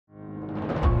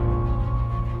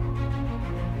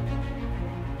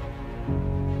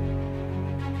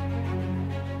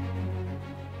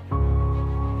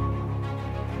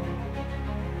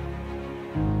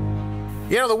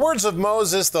You know, the words of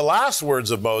Moses, the last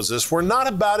words of Moses, were not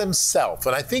about himself.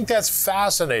 And I think that's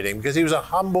fascinating because he was a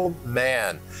humble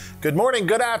man. Good morning,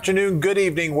 good afternoon, good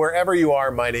evening, wherever you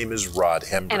are. My name is Rod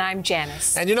Hember. And I'm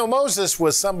Janice. And you know, Moses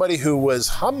was somebody who was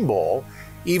humble,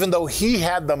 even though he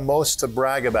had the most to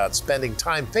brag about, spending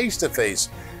time face to face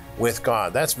with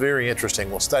God. That's very interesting.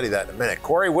 We'll study that in a minute.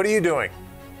 Corey, what are you doing?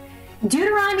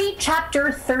 Deuteronomy chapter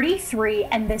 33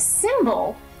 and the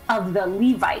symbol of the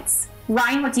Levites.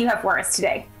 Ryan, what do you have for us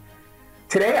today?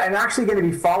 Today, I'm actually going to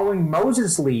be following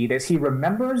Moses' lead as he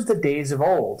remembers the days of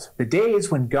old, the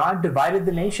days when God divided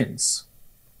the nations.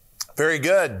 Very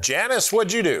good. Janice,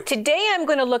 what'd you do? Today I'm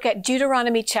going to look at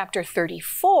Deuteronomy chapter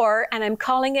 34, and I'm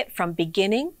calling it From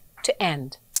Beginning to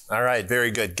End. All right,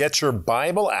 very good. Get your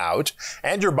Bible out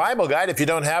and your Bible guide. If you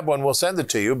don't have one, we'll send it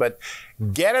to you, but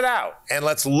get it out and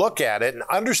let's look at it and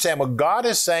understand what God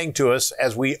is saying to us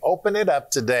as we open it up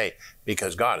today,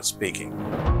 because God is speaking.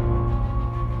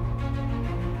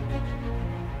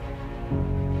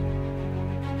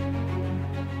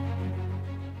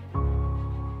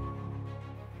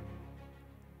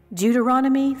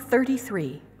 Deuteronomy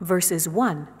 33, verses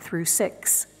 1 through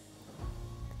 6.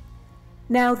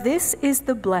 Now this is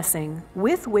the blessing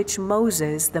with which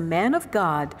Moses, the man of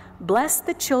God, blessed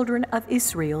the children of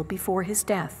Israel before his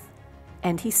death.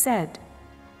 And he said,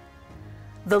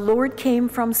 The Lord came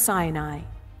from Sinai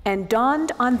and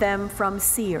dawned on them from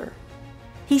Seir.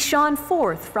 He shone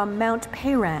forth from Mount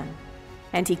Paran,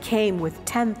 and he came with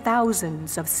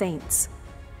 10,000s of saints.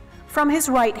 From his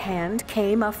right hand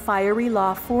came a fiery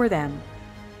law for them.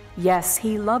 Yes,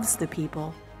 he loves the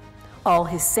people. All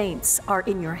his saints are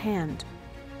in your hand.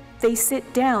 They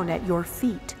sit down at your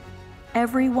feet.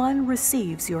 Everyone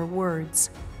receives your words.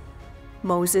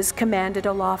 Moses commanded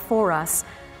a law for us,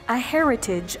 a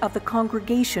heritage of the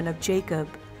congregation of Jacob.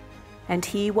 And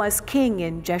he was king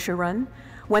in Jeshurun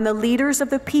when the leaders of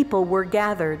the people were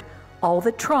gathered, all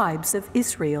the tribes of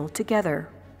Israel together.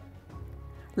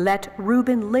 Let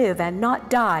Reuben live and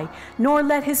not die, nor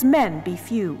let his men be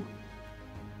few.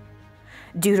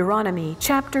 Deuteronomy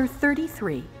chapter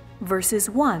 33, verses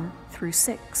 1 through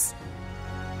 6.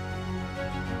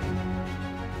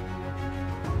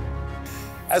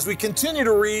 As we continue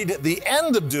to read the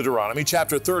end of Deuteronomy,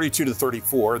 chapter 32 to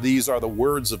 34, these are the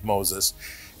words of Moses,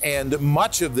 and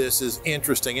much of this is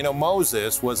interesting. You know,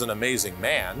 Moses was an amazing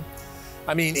man.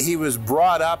 I mean, he was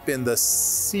brought up in the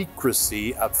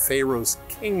secrecy of Pharaoh's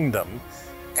kingdom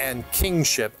and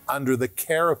kingship under the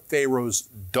care of Pharaoh's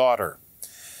daughter.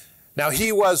 Now,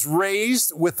 he was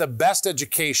raised with the best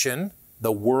education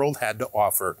the world had to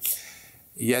offer,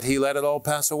 yet he let it all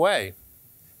pass away.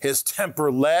 His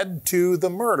temper led to the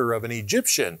murder of an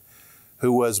Egyptian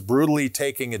who was brutally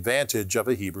taking advantage of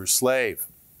a Hebrew slave.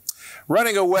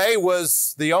 Running away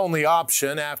was the only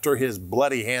option after his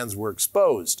bloody hands were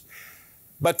exposed.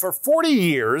 But for 40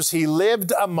 years, he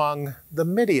lived among the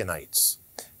Midianites,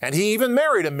 and he even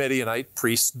married a Midianite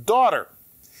priest's daughter.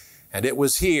 And it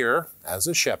was here, as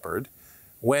a shepherd,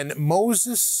 when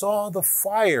Moses saw the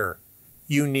fire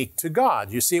unique to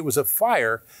God. You see, it was a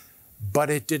fire, but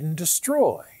it didn't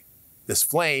destroy. This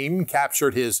flame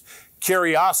captured his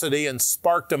curiosity and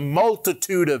sparked a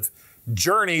multitude of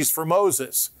journeys for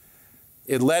Moses.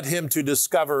 It led him to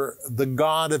discover the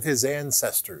God of his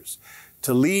ancestors,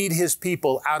 to lead his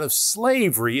people out of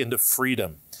slavery into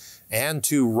freedom, and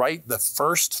to write the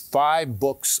first 5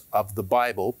 books of the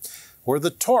Bible, or the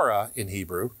Torah in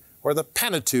Hebrew, or the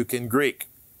Pentateuch in Greek.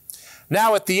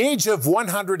 Now, at the age of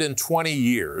 120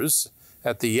 years,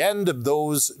 at the end of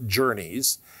those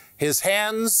journeys, his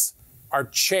hands are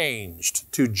changed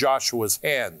to Joshua's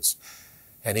hands,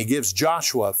 and he gives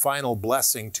Joshua a final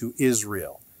blessing to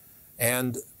Israel.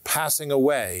 And passing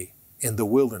away in the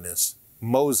wilderness,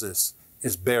 Moses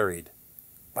is buried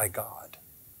by God.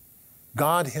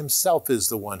 God himself is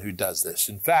the one who does this.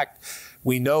 In fact,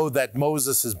 we know that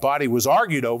Moses' body was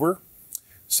argued over.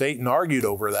 Satan argued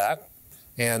over that.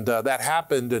 And that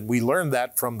happened, and we learned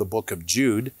that from the book of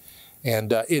Jude.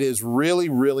 And it is really,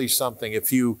 really something.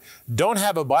 If you don't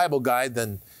have a Bible guide,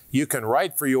 then you can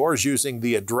write for yours using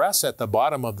the address at the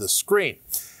bottom of the screen.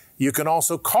 You can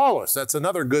also call us. That's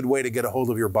another good way to get a hold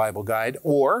of your Bible guide.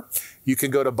 Or you can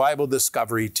go to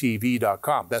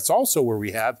BibleDiscoveryTV.com. That's also where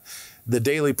we have the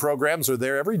daily programs are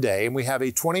there every day. And we have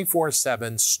a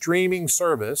 24/7 streaming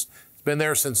service. It's been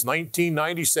there since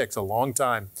 1996, a long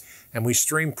time. And we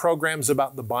stream programs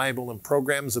about the Bible and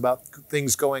programs about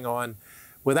things going on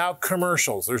without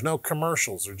commercials. There's no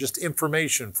commercials. There's just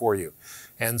information for you.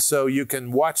 And so you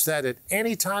can watch that at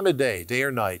any time of day, day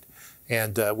or night.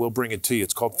 And we'll bring it to you.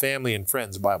 It's called Family and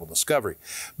Friends Bible Discovery.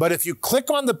 But if you click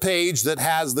on the page that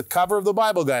has the cover of the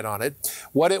Bible Guide on it,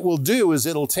 what it will do is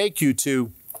it'll take you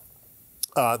to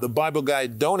the Bible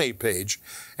Guide donate page.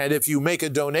 And if you make a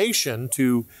donation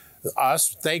to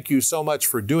us, thank you so much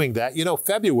for doing that. You know,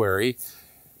 February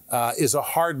is a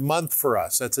hard month for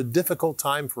us. That's a difficult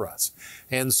time for us.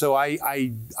 And so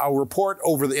I'll report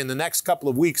in the next couple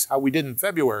of weeks how we did in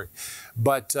February.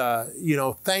 But, you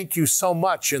know, thank you so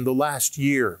much in the last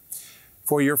year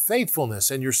for your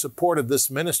faithfulness and your support of this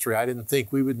ministry. I didn't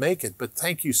think we would make it, but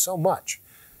thank you so much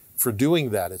for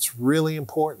doing that. It's really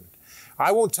important.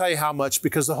 I won't tell you how much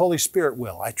because the Holy Spirit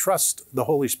will. I trust the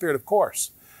Holy Spirit, of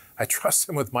course. I trust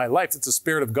Him with my life. It's the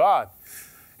Spirit of God.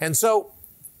 And so,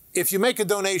 if you make a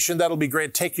donation, that'll be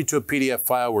great. Take you to a PDF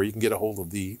file where you can get a hold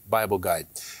of the Bible Guide.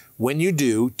 When you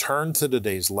do, turn to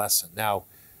today's lesson. Now,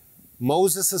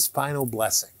 Moses' final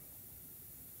blessing.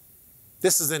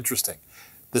 This is interesting.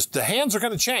 The hands are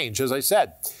going to change, as I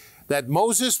said. That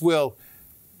Moses will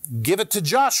give it to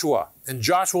Joshua, and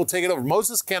Joshua will take it over.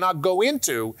 Moses cannot go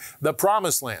into the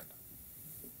promised land.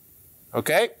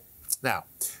 Okay? Now,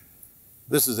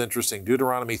 this is interesting.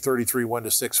 Deuteronomy 33,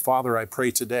 1-6. Father, I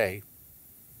pray today,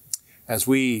 as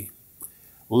we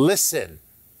listen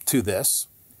to this,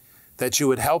 that you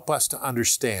would help us to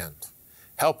understand,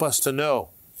 help us to know.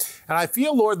 And I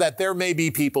feel, Lord, that there may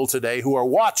be people today who are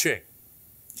watching,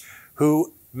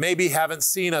 who maybe haven't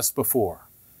seen us before.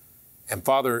 And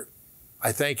Father,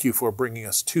 I thank you for bringing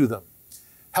us to them.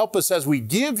 Help us as we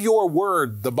give your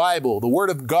word, the Bible, the word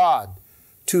of God,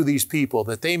 to these people,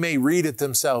 that they may read it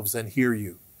themselves and hear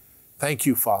you. Thank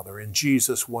you, Father, in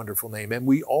Jesus' wonderful name. And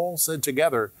we all said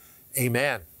together,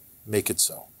 amen. Make it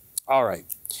so. All right.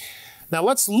 Now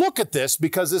let's look at this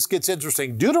because this gets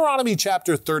interesting. Deuteronomy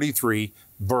chapter 33,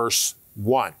 verse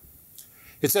 1.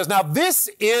 It says, now this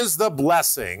is the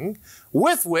blessing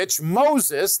with which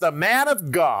Moses, the man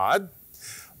of God,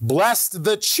 blessed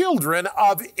the children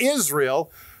of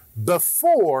Israel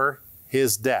before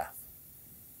his death.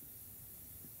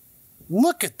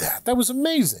 Look at that. That was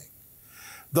amazing.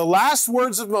 The last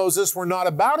words of Moses were not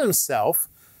about himself,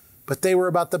 but they were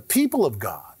about the people of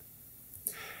God.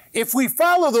 If we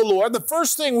follow the Lord, the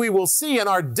first thing we will see in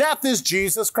our death is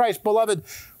Jesus Christ. Beloved,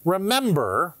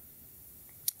 remember,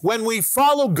 when we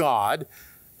follow God,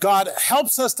 God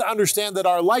helps us to understand that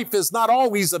our life is not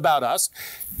always about us.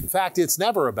 In fact, it's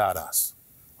never about us.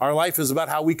 Our life is about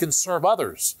how we can serve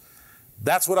others.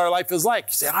 That's what our life is like.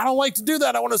 You say, I don't like to do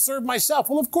that. I want to serve myself.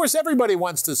 Well, of course, everybody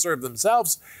wants to serve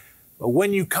themselves. But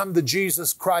when you come to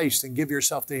Jesus Christ and give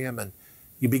yourself to Him and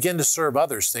you begin to serve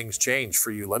others, things change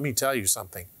for you. Let me tell you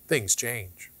something. Things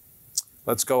change.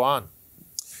 Let's go on.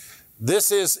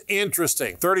 This is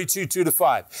interesting. 32,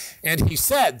 2-5. And he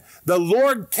said, the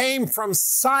Lord came from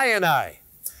Sinai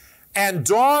and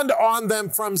dawned on them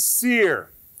from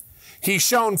Seir. He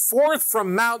shone forth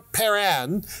from Mount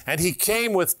Paran, and he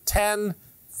came with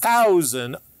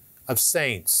 10,000 of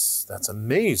saints. That's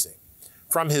amazing.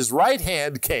 From his right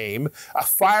hand came a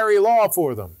fiery law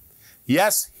for them.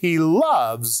 Yes, he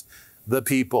loves the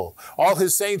people. All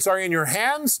his saints are in your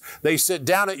hands. They sit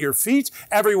down at your feet.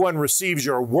 Everyone receives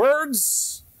your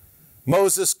words.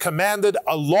 Moses commanded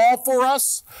a law for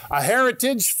us, a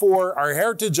heritage for our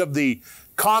heritage of the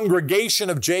congregation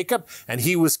of Jacob, and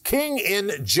he was king in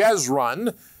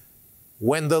Jezreel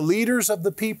when the leaders of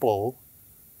the people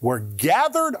were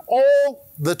gathered all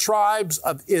the tribes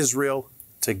of Israel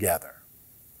together.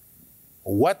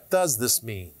 What does this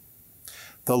mean?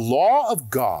 The law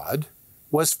of God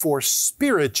was for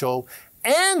spiritual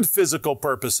and physical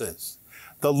purposes.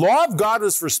 The law of God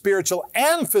was for spiritual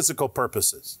and physical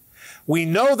purposes. We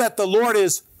know that the Lord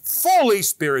is fully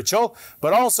spiritual,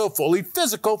 but also fully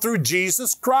physical through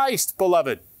Jesus Christ,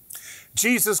 beloved.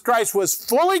 Jesus Christ was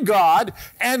fully God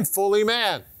and fully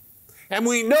man. And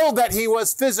we know that he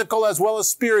was physical as well as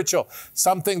spiritual,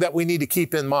 something that we need to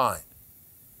keep in mind.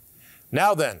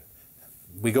 Now then,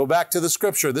 we go back to the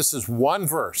scripture. This is one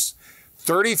verse,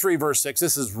 33 verse 6.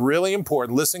 This is really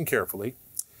important. Listen carefully.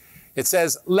 It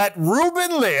says, let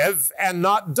Reuben live and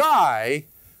not die,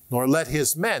 nor let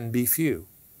his men be few.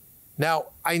 Now,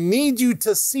 I need you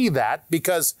to see that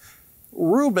because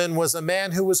Reuben was a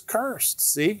man who was cursed,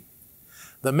 see?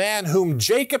 The man whom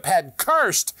Jacob had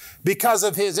cursed because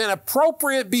of his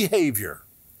inappropriate behavior.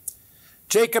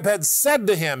 Jacob had said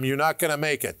to him, you're not going to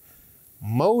make it.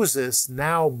 Moses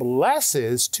now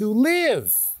blesses to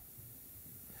live.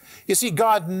 You see,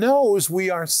 God knows we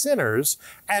are sinners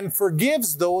and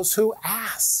forgives those who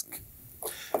ask.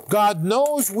 God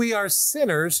knows we are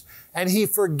sinners and he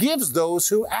forgives those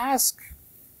who ask.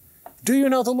 Do you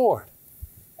know the Lord?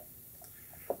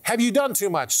 Have you done too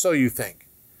much? So you think.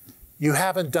 You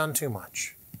haven't done too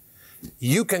much.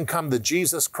 You can come to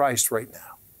Jesus Christ right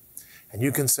now, and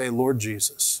you can say, Lord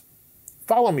Jesus,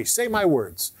 follow me, say my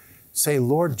words. Say,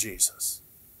 Lord Jesus,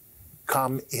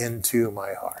 come into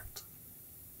my heart.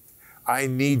 I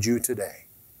need you today.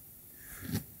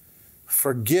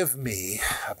 Forgive me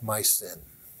of my sin.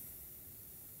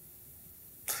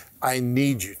 I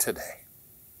need you today.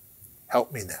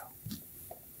 Help me now.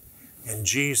 In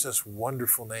Jesus'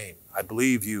 wonderful name, I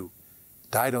believe you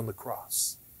died on the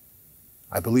cross.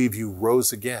 I believe you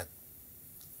rose again.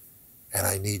 And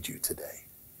I need you today.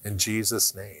 In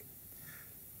Jesus' name,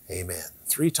 amen.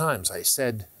 3 times I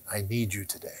said, I need you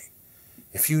today.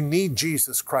 If you need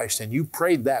Jesus Christ and you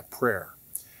prayed that prayer,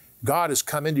 God has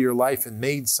come into your life and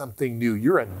made something new.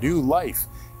 You're a new life.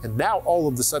 And now all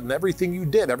of a sudden, everything you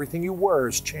did, everything you were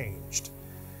has changed.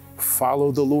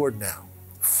 Follow the Lord now.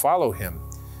 Follow him,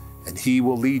 and he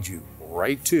will lead you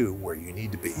right to where you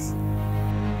need to be.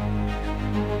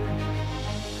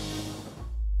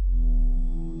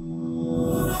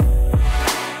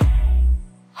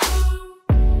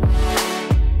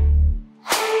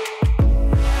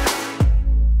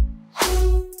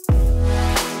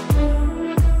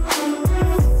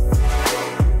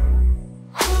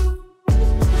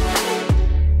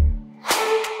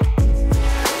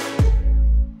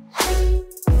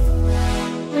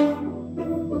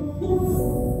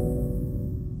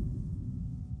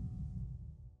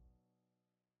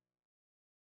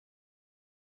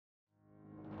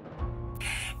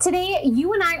 Today,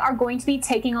 you and I are going to be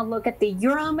taking a look at the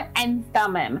Urim and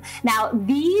Thummim. Now,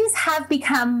 these have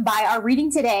become, by our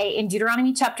reading today in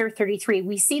Deuteronomy chapter 33,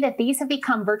 we see that these have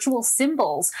become virtual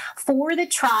symbols for the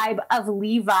tribe of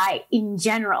Levi in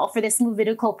general, for this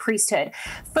Levitical priesthood.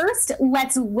 First,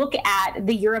 let's look at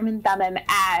the Urim and Thummim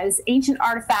as ancient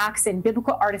artifacts and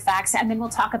biblical artifacts, and then we'll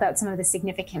talk about some of the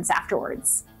significance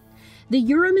afterwards. The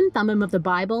Urim and Thummim of the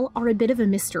Bible are a bit of a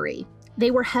mystery. They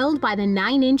were held by the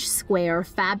 9-inch square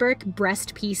fabric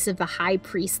breastpiece of the high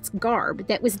priest's garb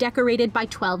that was decorated by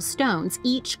 12 stones,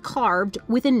 each carved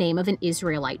with a name of an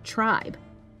Israelite tribe.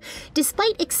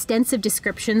 Despite extensive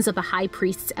descriptions of the high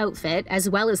priest's outfit, as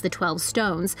well as the 12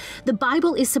 stones, the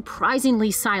Bible is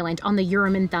surprisingly silent on the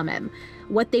Urim and Thummim.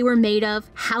 What they were made of,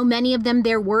 how many of them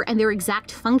there were, and their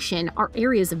exact function are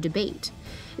areas of debate.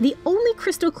 The only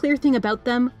crystal clear thing about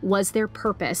them was their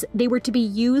purpose. They were to be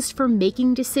used for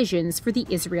making decisions for the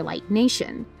Israelite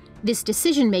nation. This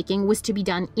decision-making was to be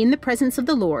done in the presence of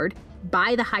the Lord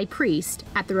by the high priest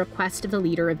at the request of the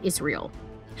leader of Israel.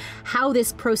 How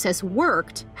this process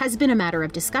worked has been a matter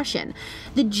of discussion.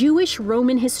 The Jewish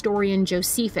Roman historian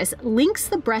Josephus links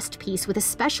the breastpiece with a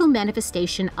special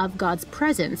manifestation of God's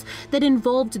presence that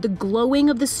involved the glowing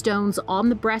of the stones on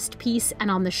the breastpiece and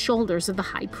on the shoulders of the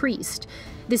high priest.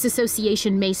 This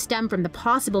association may stem from the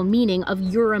possible meaning of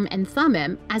Urim and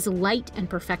Thummim as light and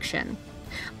perfection.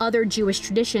 Other Jewish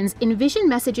traditions envision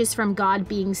messages from God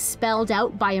being spelled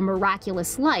out by a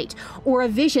miraculous light, or a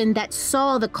vision that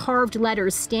saw the carved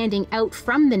letters standing out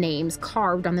from the names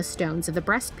carved on the stones of the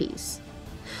breastpiece.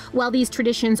 While these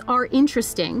traditions are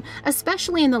interesting,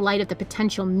 especially in the light of the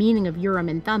potential meaning of Urim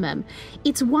and Thummim,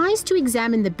 it's wise to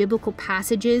examine the biblical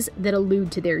passages that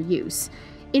allude to their use.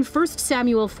 In 1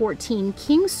 Samuel 14,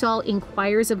 King Saul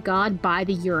inquires of God by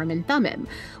the Urim and Thummim.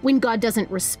 When God doesn't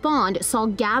respond, Saul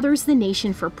gathers the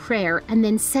nation for prayer and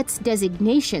then sets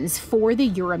designations for the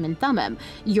Urim and Thummim.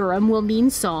 Urim will mean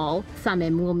Saul,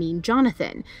 Thummim will mean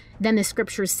Jonathan. Then the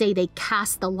scriptures say they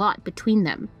cast the lot between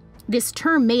them. This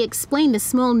term may explain the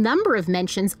small number of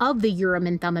mentions of the Urim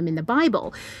and Thummim in the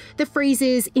Bible. The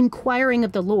phrases inquiring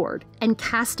of the Lord and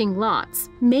casting lots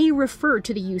may refer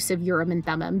to the use of Urim and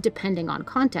Thummim depending on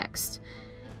context.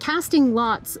 Casting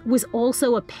lots was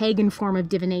also a pagan form of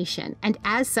divination, and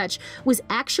as such was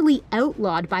actually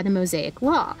outlawed by the Mosaic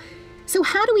Law. So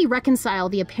how do we reconcile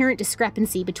the apparent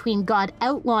discrepancy between God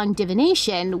outlawing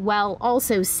divination while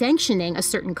also sanctioning a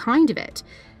certain kind of it?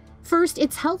 First,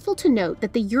 it's helpful to note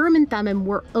that the Urim and Thummim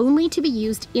were only to be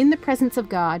used in the presence of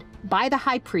God by the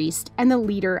high priest and the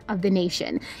leader of the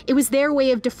nation. It was their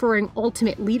way of deferring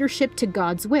ultimate leadership to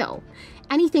God's will.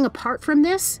 Anything apart from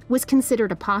this was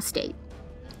considered apostate.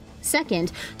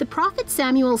 Second, the prophet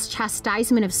Samuel's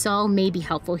chastisement of Saul may be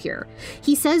helpful here.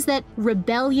 He says that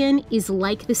rebellion is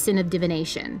like the sin of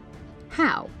divination.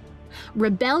 How?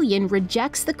 Rebellion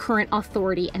rejects the current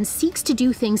authority and seeks to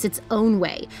do things its own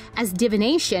way, as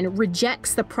divination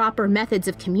rejects the proper methods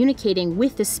of communicating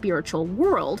with the spiritual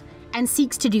world and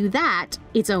seeks to do that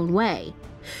its own way.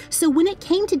 So when it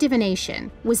came to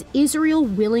divination, was Israel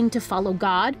willing to follow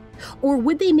God, or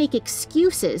would they make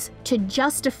excuses to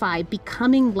justify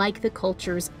becoming like the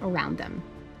cultures around them?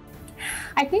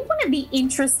 I think one of the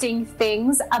interesting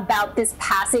things about this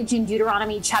passage in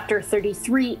Deuteronomy chapter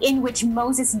 33, in which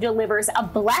Moses delivers a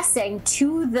blessing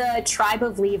to the tribe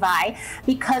of Levi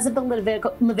because of the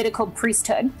Levitical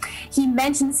priesthood, he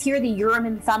mentions here the Urim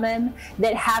and Thummim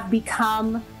that have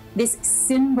become this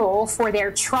symbol for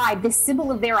their tribe, this symbol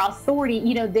of their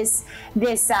authority, this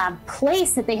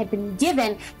place that they had been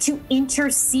given to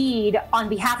intercede on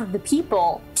behalf of the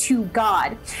people to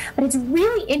God. But it's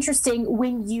really interesting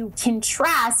when you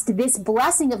contrast this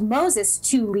blessing of Moses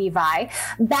to Levi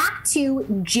back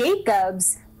to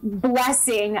Jacob's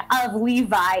blessing of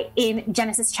Levi in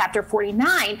Genesis chapter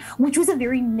 49, which was a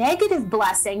very negative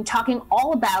blessing, talking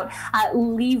all about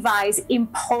Levi's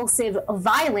impulsive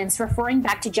violence, referring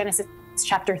back to Genesis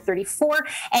chapter 34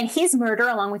 and his murder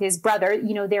along with his brother,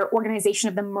 their organization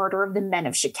of the murder of the men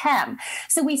of Shechem.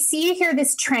 So we see here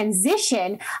this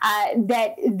transition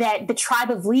that the tribe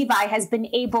of Levi has been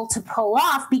able to pull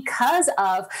off because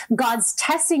of God's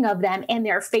testing of them and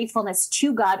their faithfulness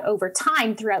to God over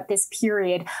time throughout this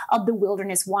period of the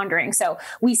wilderness wandering. So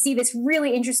we see this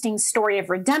really interesting story of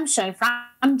redemption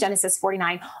from Genesis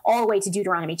 49 all the way to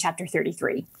Deuteronomy chapter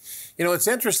 33. It's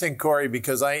interesting, Corey,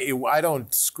 because I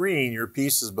don't screen your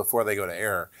pieces before they go to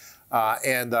air.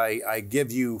 And I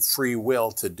give you free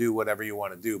will to do whatever you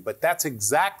want to do. But that's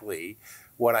exactly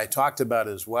what I talked about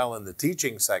as well in the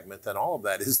teaching segment. And all of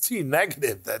that is the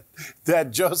negative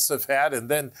that Joseph had and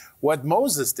then what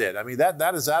Moses did. I mean,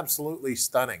 that is absolutely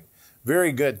stunning.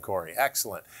 Very good, Corey.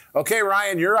 Excellent. Okay,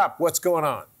 Ryan, you're up. What's going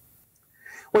on?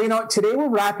 Well, today we're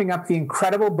wrapping up the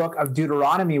incredible book of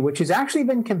Deuteronomy, which has actually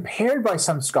been compared by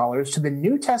some scholars to the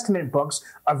New Testament books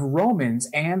of Romans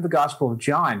and the Gospel of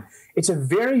John. It's a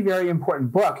very, very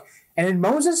important book. And in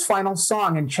Moses' final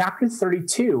song in chapter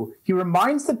 32, he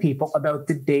reminds the people about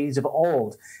the days of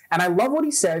old. And I love what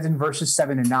he says in verses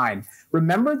 7 and 9.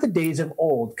 Remember the days of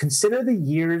old. Consider the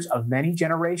years of many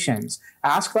generations.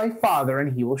 Ask thy father,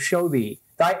 and he will show thee.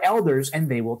 Thy elders, and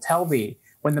they will tell thee.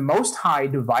 When the Most High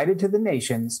divided to the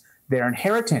nations their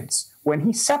inheritance, when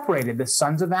he separated the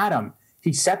sons of Adam,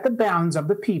 he set the bounds of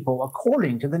the people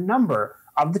according to the number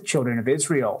of the children of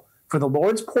Israel. For the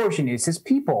Lord's portion is his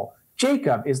people.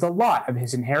 Jacob is the lot of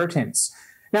his inheritance.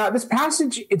 Now, this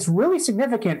passage, it's really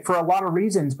significant for a lot of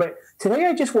reasons, but today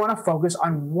I just want to focus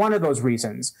on one of those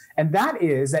reasons, and that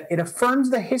is that it affirms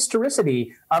the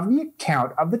historicity of the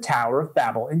account of the Tower of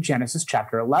Babel in Genesis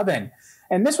chapter 11.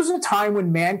 And this was a time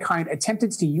when mankind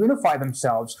attempted to unify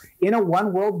themselves in a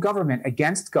one-world government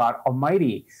against God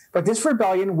Almighty. But this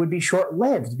rebellion would be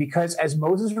short-lived because, as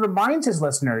Moses reminds his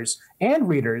listeners and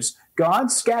readers,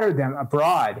 God scattered them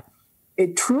abroad.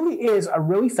 It truly is a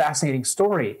really fascinating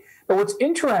story. But what's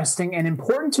interesting and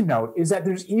important to note is that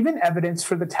there's even evidence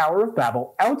for the Tower of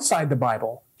Babel outside the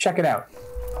Bible. Check it out.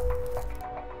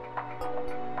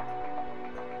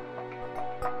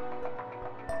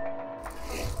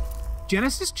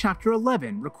 Genesis chapter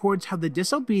 11 records how the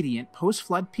disobedient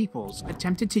post-flood peoples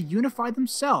attempted to unify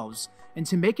themselves and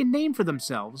to make a name for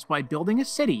themselves by building a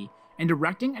city and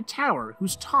erecting a tower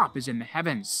whose top is in the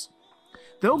heavens.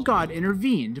 Though God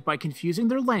intervened by confusing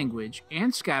their language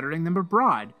and scattering them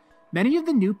abroad, many of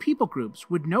the new people groups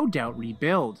would no doubt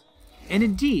rebuild. And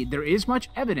indeed, there is much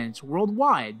evidence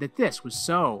worldwide that this was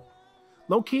so.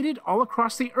 Located all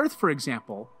across the earth, for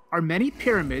example, are many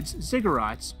pyramids,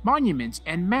 ziggurats, monuments,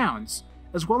 and mounds,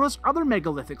 as well as other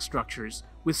megalithic structures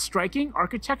with striking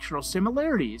architectural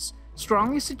similarities,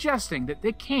 strongly suggesting that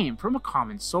they came from a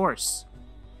common source.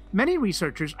 Many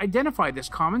researchers identify this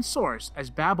common source as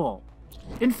Babel.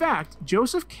 In fact,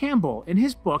 Joseph Campbell, in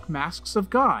his book Masks of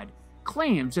God,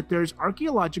 claims that there is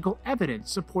archaeological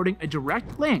evidence supporting a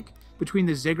direct link between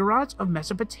the ziggurats of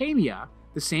Mesopotamia,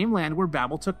 the same land where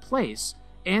Babel took place,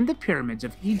 and the pyramids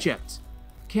of Egypt.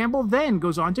 Campbell then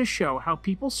goes on to show how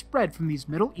people spread from these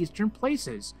Middle Eastern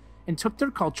places and took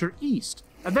their culture east,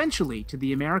 eventually to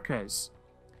the Americas.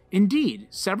 Indeed,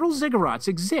 several ziggurats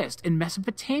exist in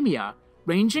Mesopotamia,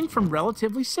 ranging from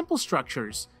relatively simple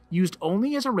structures used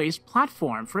only as a raised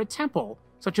platform for a temple,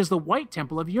 such as the White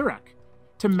Temple of Uruk,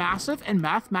 to massive and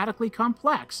mathematically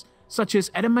complex, such as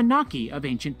Etemenanki of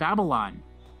ancient Babylon.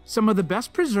 Some of the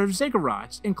best preserved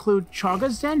ziggurats include Chaga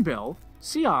Zenbil,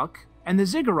 Sialk, and the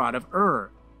ziggurat of Ur.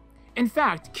 In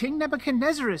fact, King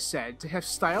Nebuchadnezzar is said to have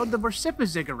styled the Borsippa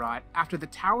ziggurat after the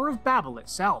Tower of Babel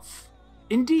itself.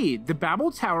 Indeed, the Babel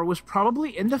Tower was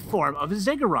probably in the form of a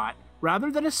ziggurat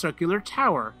rather than a circular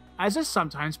tower, as is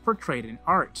sometimes portrayed in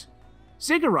art.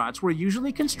 Ziggurats were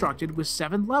usually constructed with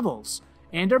 7 levels,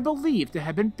 and are believed to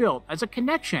have been built as a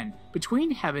connection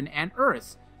between heaven and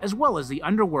earth, as well as the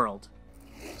underworld.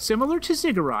 Similar to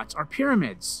ziggurats are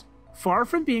pyramids. Far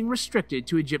from being restricted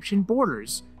to Egyptian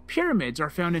borders, pyramids are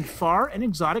found in far and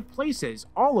exotic places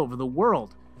all over the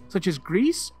world, such as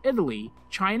Greece, Italy,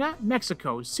 China,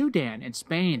 Mexico, Sudan, and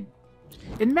Spain.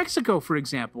 In Mexico, for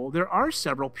example, there are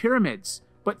several pyramids,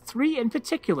 but 3 in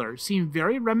particular seem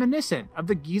very reminiscent of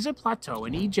the Giza Plateau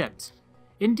in Egypt.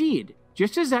 Indeed,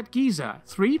 just as at Giza,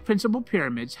 3 principal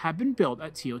pyramids have been built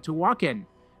at Teotihuacan,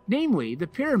 namely the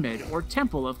Pyramid or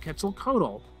Temple of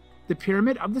Quetzalcoatl, the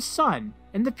Pyramid of the Sun,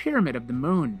 and the Pyramid of the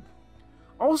Moon.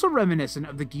 Also reminiscent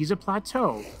of the Giza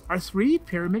Plateau are 3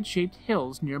 pyramid-shaped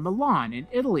hills near Milan in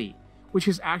Italy, which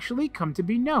has actually come to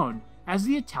be known as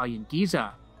the Italian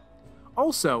Giza.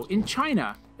 Also, in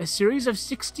China, a series of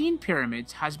 16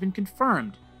 pyramids has been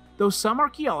confirmed, though some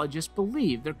archaeologists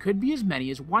believe there could be as many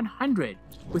as 100,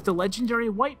 with the legendary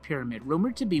White Pyramid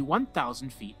rumored to be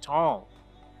 1,000 feet tall.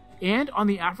 And on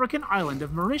the African island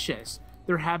of Mauritius,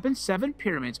 there have been 7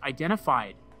 pyramids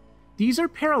identified. These are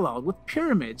paralleled with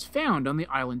pyramids found on the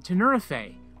island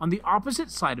Tenerife, on the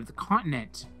opposite side of the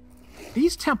continent.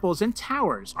 These temples and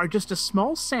towers are just a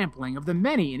small sampling of the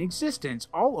many in existence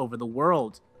all over the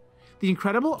world. The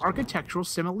incredible architectural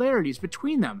similarities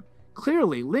between them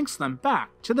clearly links them back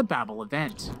to the Babel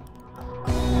event.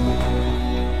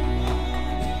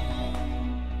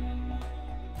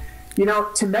 You know,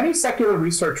 to many secular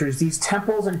researchers, these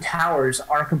temples and towers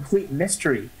are a complete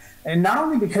mystery. And not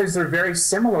only because they're very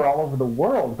similar all over the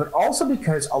world, but also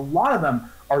because a lot of them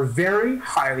are very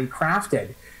highly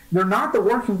crafted. They're not the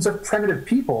workings of primitive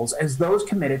peoples as those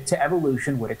committed to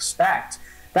evolution would expect.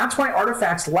 That's why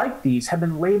artifacts like these have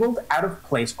been labeled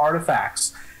out-of-place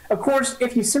artifacts. Of course,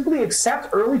 if you simply accept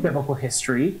early biblical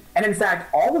history, and in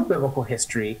fact all of biblical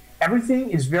history,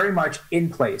 everything is very much in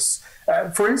place.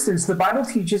 For instance, the Bible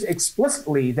teaches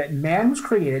explicitly that man was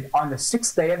created on the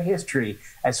 6th day of history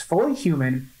as fully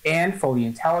human and fully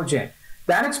intelligent.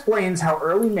 That explains how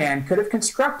early man could have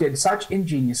constructed such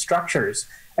ingenious structures.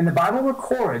 And the Bible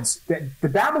records that the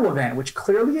Babel event, which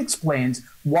clearly explains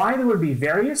why there would be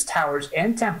various towers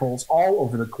and temples all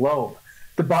over the globe.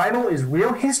 The Bible is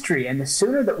real history, and the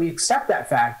sooner that we accept that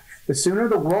fact, the sooner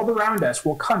the world around us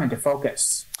will come into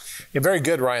focus. Yeah, very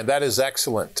good, Ryan. That is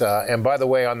excellent. And by the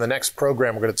way, on the next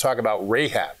program, we're going to talk about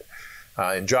Rahab.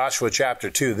 In Joshua chapter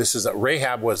 2, this is that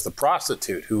Rahab was the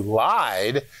prostitute who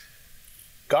lied.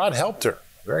 God helped her.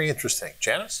 Very interesting.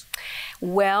 Janice?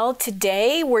 Well,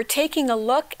 today we're taking a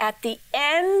look at the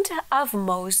end of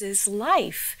Moses'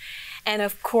 life. And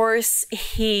of course,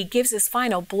 he gives his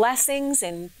final blessings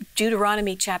in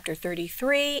Deuteronomy chapter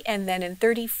 33, and then in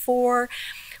 34,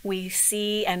 we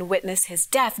see and witness his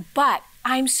death. But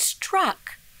I'm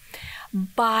struck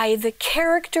by the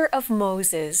character of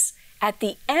Moses at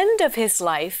the end of his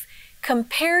life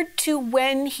compared to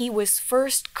when he was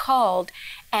first called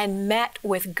and met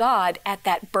with God at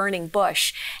that burning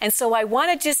bush. And so I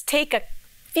want to just take a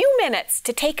few minutes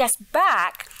to take us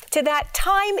back to that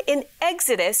time in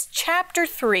Exodus chapter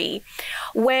 3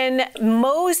 when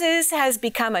Moses has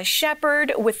become a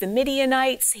shepherd with the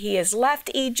Midianites. He has left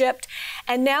Egypt,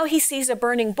 and now he sees a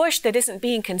burning bush that isn't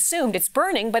being consumed. It's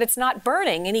burning, but it's not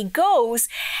burning. And he goes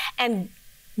and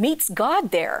meets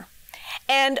God there.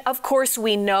 And of course,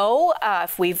 we know,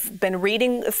 if we've been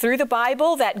reading through the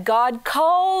Bible, that God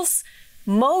calls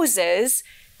Moses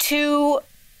to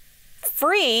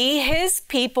free his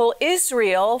people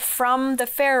Israel from the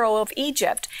Pharaoh of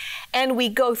Egypt. And we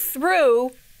go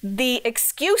through the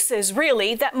excuses,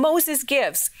 really, that Moses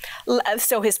gives.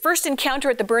 So his first encounter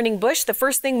at the burning bush, the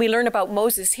first thing we learn about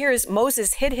Moses here is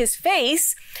Moses hid his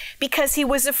face because he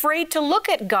was afraid to look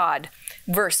at God.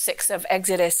 Verse 6 of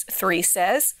Exodus 3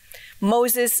 says,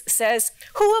 Moses says,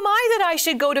 "Who am I that I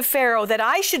should go to Pharaoh, that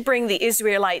I should bring the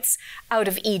Israelites out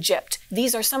of Egypt?"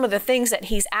 These are some of the things that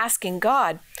he's asking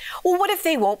God. Well, what if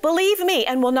they won't believe me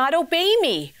and will not obey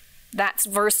me? That's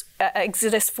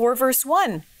Exodus 4, verse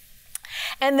 1.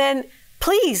 And then,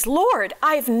 "Please, Lord,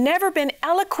 I've never been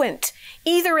eloquent,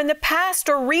 either in the past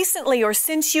or recently or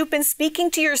since you've been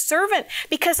speaking to your servant,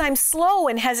 because I'm slow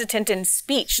and hesitant in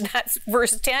speech." That's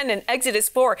verse 10 in Exodus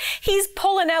 4. He's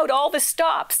pulling out all the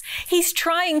stops. He's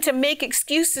trying to make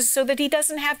excuses so that he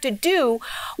doesn't have to do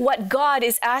what God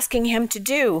is asking him to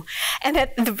do. And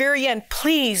at the very end,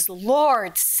 "Please,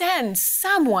 Lord, send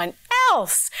someone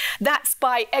else." That's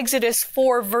by Exodus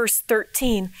 4, verse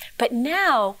 13. But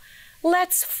now,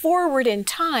 let's forward in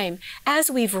time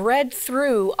as we've read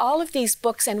through all of these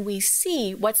books and we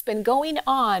see what's been going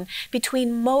on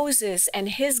between Moses and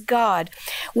his God.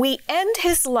 We end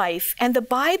his life, and the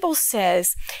Bible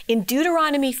says in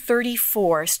Deuteronomy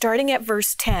 34, starting at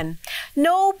verse 10,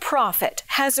 "No prophet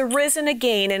has arisen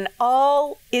again in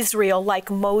all Israel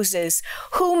like Moses,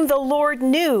 whom the Lord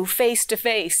knew face to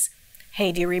face."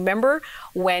 Hey, do you remember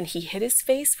when he hid his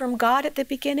face from God at the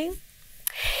beginning?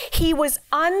 He was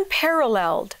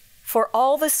unparalleled for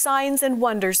all the signs and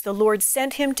wonders the Lord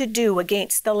sent him to do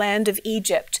against the land of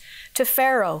Egypt, to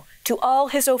Pharaoh, to all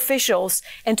his officials,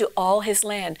 and to all his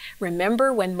land.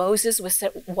 Remember when Moses was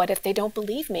said, what if they don't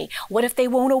believe me? What if they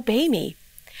won't obey me?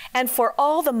 And for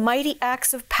all the mighty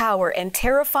acts of power and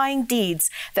terrifying deeds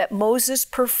that Moses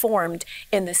performed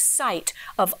in the sight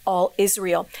of all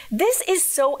Israel. This is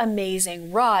so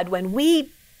amazing, Rod, when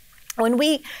we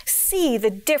see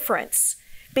the difference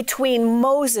between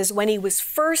Moses when he was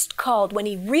first called, when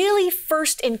he really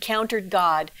first encountered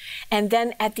God, and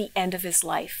then at the end of his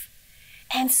life.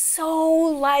 And so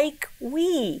like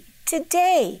we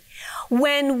today,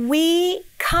 when we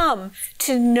come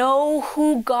to know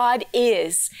who God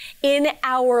is in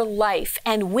our life,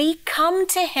 and we come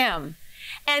to him,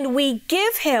 and we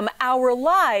give him our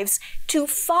lives to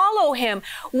follow him,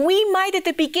 we might at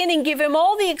the beginning give him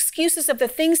all the excuses of the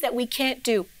things that we can't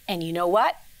do. And you know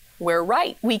what? We're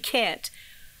right, we can't.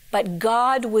 But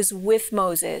God was with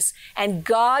Moses, and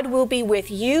God will be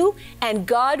with you, and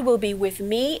God will be with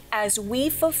me as we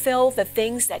fulfill the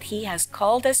things that he has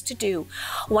called us to do.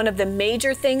 One of the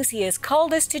major things he has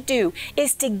called us to do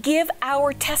is to give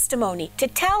our testimony, to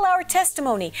tell our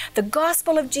testimony, the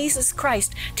gospel of Jesus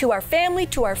Christ, to our family,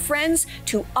 to our friends,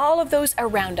 to all of those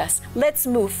around us. Let's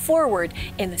move forward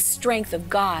in the strength of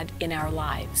God in our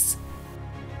lives.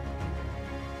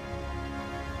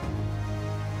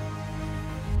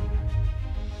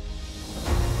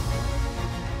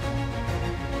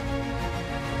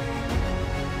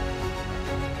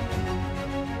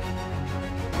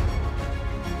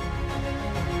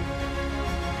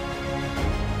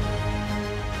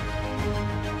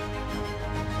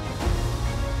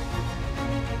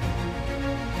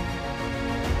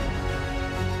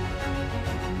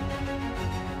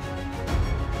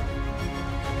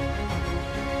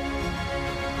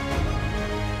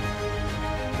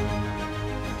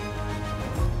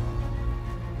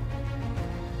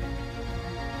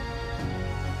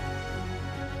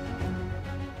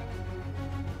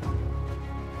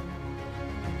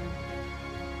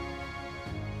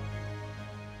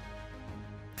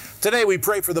 Today we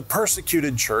pray for the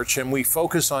persecuted church and we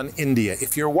focus on India.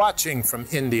 If you're watching from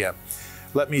India,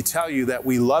 let me tell you that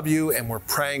we love you and we're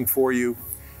praying for you,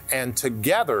 and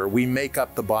together we make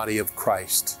up the body of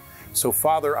Christ. So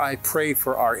Father, I pray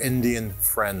for our Indian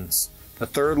friends, the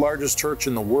third largest church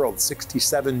in the world,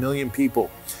 67 million people.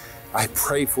 I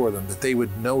pray for them that they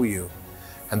would know you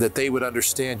and that they would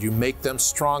understand you. Make them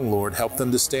strong, Lord. Help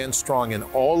them to stand strong in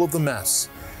all of the mess.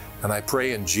 And I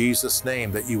pray in Jesus'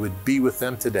 name that you would be with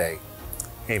them today.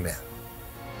 Amen.